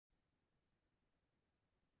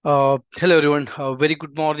Hello everyone. Very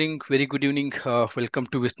good morning, very good evening. Welcome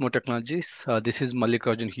to Vismo Technologies. This is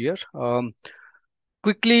Mallikarjun here.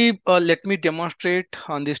 Quickly, let me demonstrate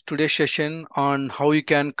on this today's session on how you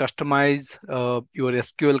can customize your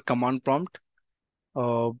SQL command prompt.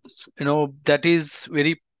 Uh, that is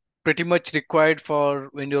very pretty much required for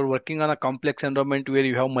when you're working on a complex environment where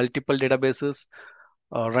you have multiple databases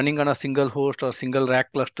running on a single host or single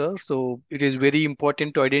rack cluster. So it is very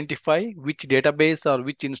important to identify which database or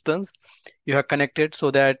which instance you have connected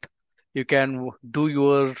so that you can do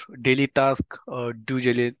your daily task due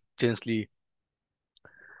diligently.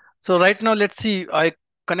 So right now, let's see, I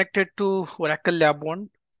connected to Oracle Lab 1.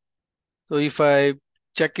 So if I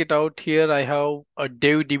check it out here, I have a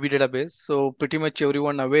DB database. So pretty much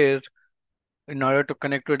everyone aware, in order to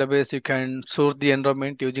connect to a database, you can source the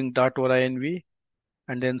environment using .orinv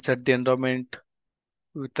and then set the environment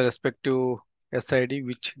with respect to SID,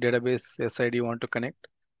 which database SID you want to connect,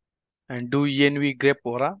 and do env grep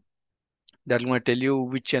ora. That's going to tell you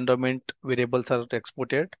which environment variables are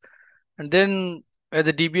exported. And then as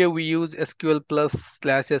a DBA, we use sqlplus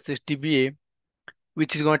slash /sdba,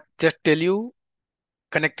 which is going to just tell you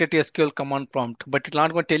connected to SQL command prompt, but it's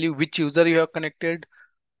not going to tell you which user you have connected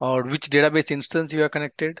or which database instance you have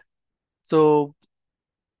connected. So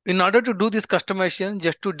in order to do this customization,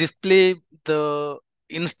 just to display the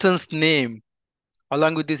instance name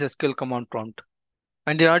along with this SQL command prompt.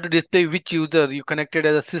 And in order to display which user you connected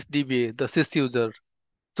as a sysdba, the sys user.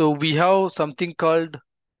 So we have something called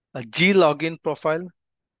a glogin profile.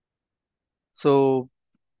 So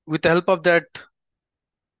with the help of that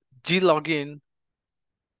glogin,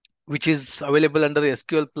 which is available under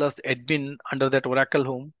SQL plus admin under that Oracle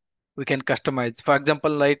home, we can customize. For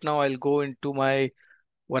example, right now I'll go into my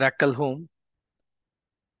Oracle home,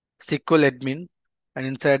 SQL admin, and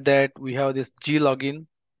inside that we have this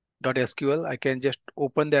glogin.sql. I can just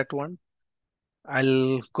open that one.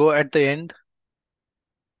 I'll go at the end.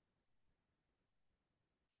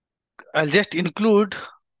 I'll just include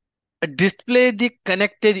display the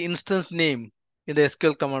connected instance name in the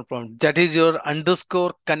SQL command prompt. That is your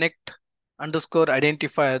underscore connect underscore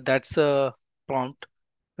identifier. That's a prompt.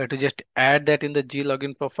 We have to just add that in the G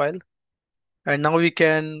login profile. And now we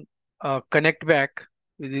can connect back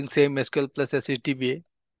using same SQL plus SHDBA.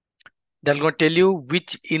 That's going to tell you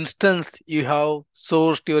which instance you have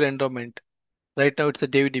sourced your environment. Right now it's a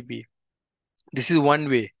DB. This is one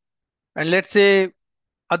way. And let's say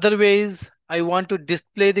other ways, I want to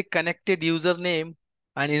display the connected username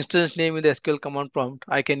and instance name in the SQL command prompt.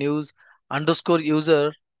 I can use underscore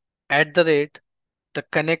user at the rate the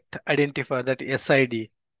connect identifier, that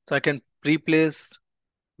SID. So I can replace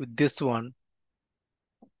with this one.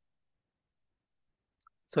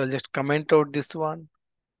 So I'll just comment out this one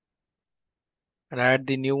and add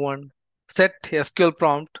the new one. Set SQL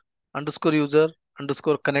prompt underscore user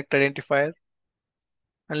underscore connect identifier.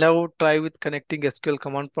 And now try with connecting SQL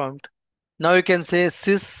command prompt. Now you can say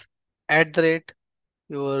sys at the rate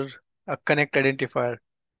your connect identifier.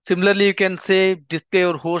 Similarly, you can say display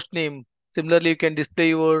your host name. Similarly, you can display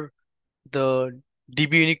your the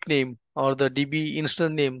DB unique name or the DB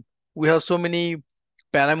instance name. We have so many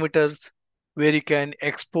parameters where you can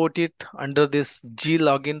export it under this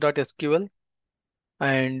glogin.sql,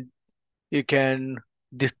 and you can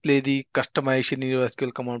display the customization in your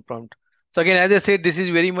SQL command prompt. So again, as I said, this is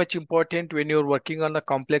very much important when you're working on a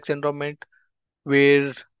complex environment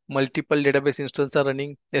where multiple database instances are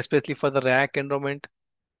running, especially for the rack environment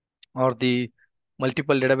or the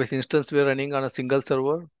multiple database instance we're running on a single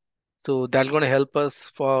server. So that's going to help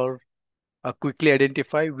us for quickly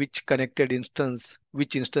identify which instance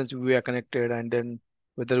we are connected, and then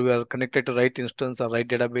whether we are connected to right instance or right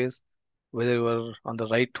database, whether we are on the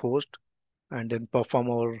right host, and then perform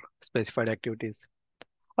our specified activities.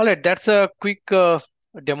 All right, that's a quick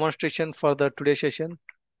demonstration for the today session.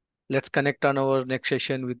 Let's connect on our next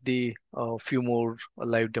session with the few more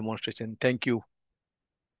live demonstration. Thank you.